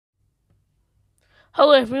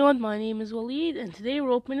Hello everyone, my name is Waleed, and today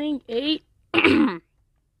we're opening a a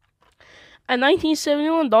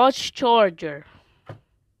 1971 Dodge Charger.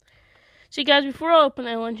 So guys, before I open,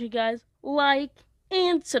 I want you guys like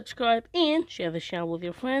and subscribe and share this channel with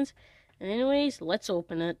your friends. And anyways, let's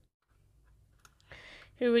open it.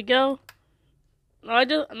 Here we go. I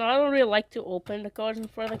don't really like to open the cards in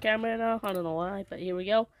front of the camera now. I don't know why, but here we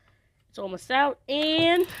go. It's almost out,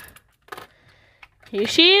 and here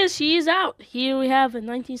she is. She is out. Here we have a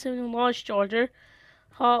 1971 Dodge Charger.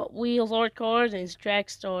 Hot Wheels art cars and track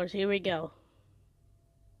stars. Here we go.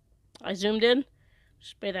 I zoomed in.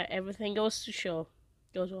 Just pray that everything goes well.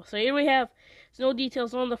 So here we have. There's no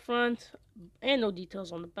details on the front and no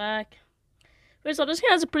details on the back. First off, this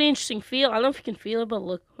has a pretty interesting feel. I don't know if you can feel it, but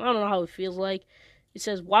look, I don't know how it feels like. It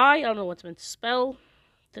says Y. I don't know what's meant to spell.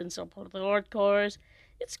 Didn't sell part of the art cars.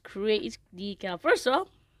 It's great. It's decal. First off,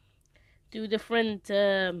 do different.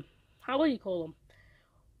 How would you call them?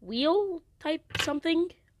 Wheel type something.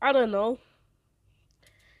 I don't know.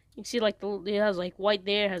 You can see like it has like white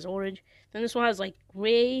there, has orange. Then this one has like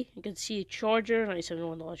gray. You can see Charger,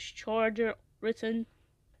 $97 Charger written.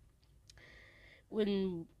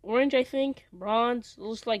 When orange, I think bronze. It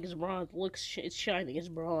looks like it's bronze. It's shining. It's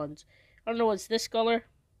bronze. I don't know what's this color.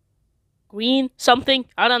 Green something.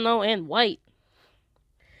 I don't know. And white.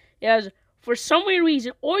 It has, for some weird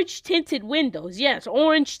reason, orange tinted windows. Yes,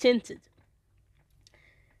 orange tinted.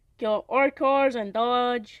 Got art cars and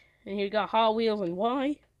Dodge, and here you got Hot Wheels and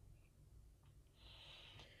Y.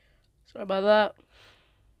 Sorry about that.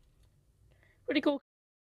 Pretty cool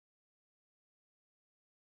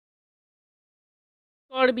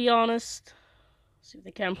car, to be honest. Let's see if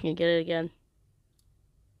the camera can get it again.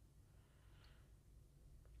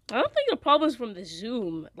 I don't think the problem is from the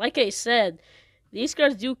zoom. Like I said, these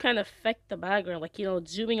cars do kind of affect the background, like,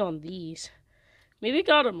 zooming on these. Maybe I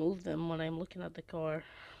gotta move them when I'm looking at the car.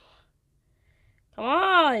 Come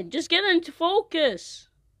on, just get into focus.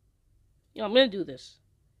 I'm gonna do this.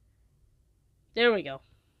 There we go.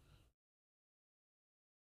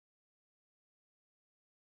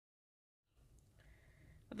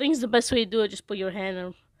 I think it's the best way to do it. Just put your hand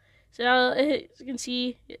on. So as you can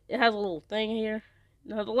see, it has a little thing here.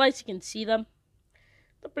 Now the lights, you can see them.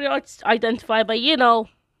 They're pretty hard to identify, but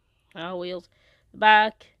wheels. The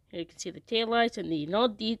back, here you can see the tail lights and the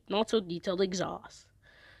not so detailed exhaust.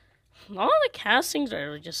 A lot of the castings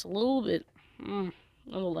are just a little bit, I don't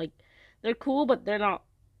know, like, they're cool, but they're not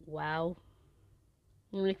wow.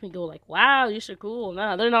 You make me go like, wow, these are cool.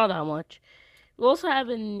 Nah, they're not that much. We also have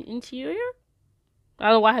an interior. I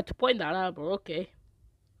don't know why I had to point that out, but okay.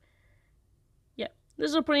 Yeah, this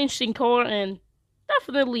is a pretty interesting car, and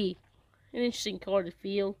definitely an interesting car to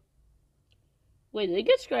feel. Wait, did it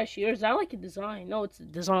get scratched here? Is that like a design? No, it's a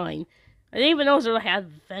design. I didn't even know there had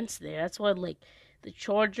vents there. That's why, like, the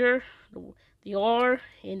Charger, the R,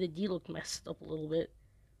 and the D look messed up a little bit.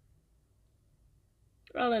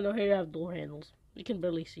 I don't know, here you have door handles. You can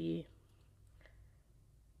barely see.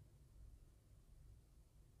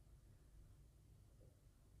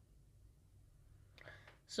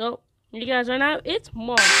 So, you guys are now, it's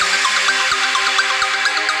March.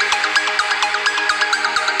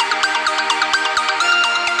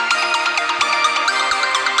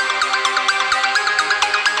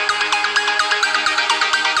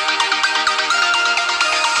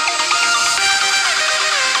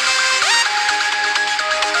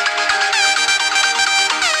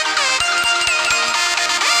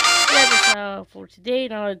 For today.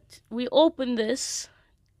 Now we open this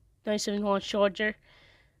 971 Charger.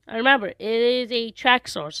 I remember it is a track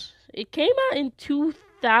source. It came out in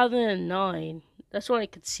 2009. That's what I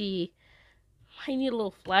could see. I need a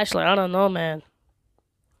little flashlight. I don't know, man.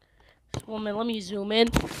 One minute, let me zoom in.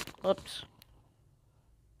 Oops.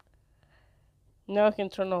 Now I can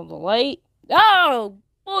turn on the light. Oh,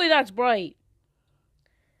 boy, that's bright.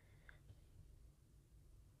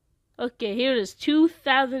 Okay, here it is,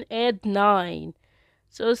 2009.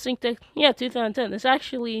 So let's think that, 2010. It's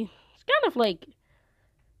kind of like,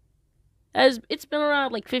 it's been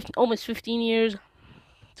around like almost 15 years.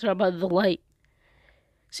 Sorry about the light.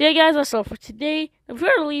 So yeah, guys, that's all for today. Before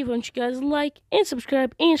I leave, I want you guys to like and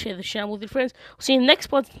subscribe and share the channel with your friends. We'll see you in the next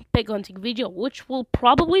Peg Hunting video, which will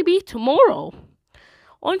probably be tomorrow.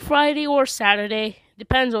 On Friday or Saturday.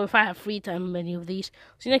 Depends on if I have free time on any of these.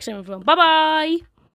 See you next time, everyone. Bye-bye!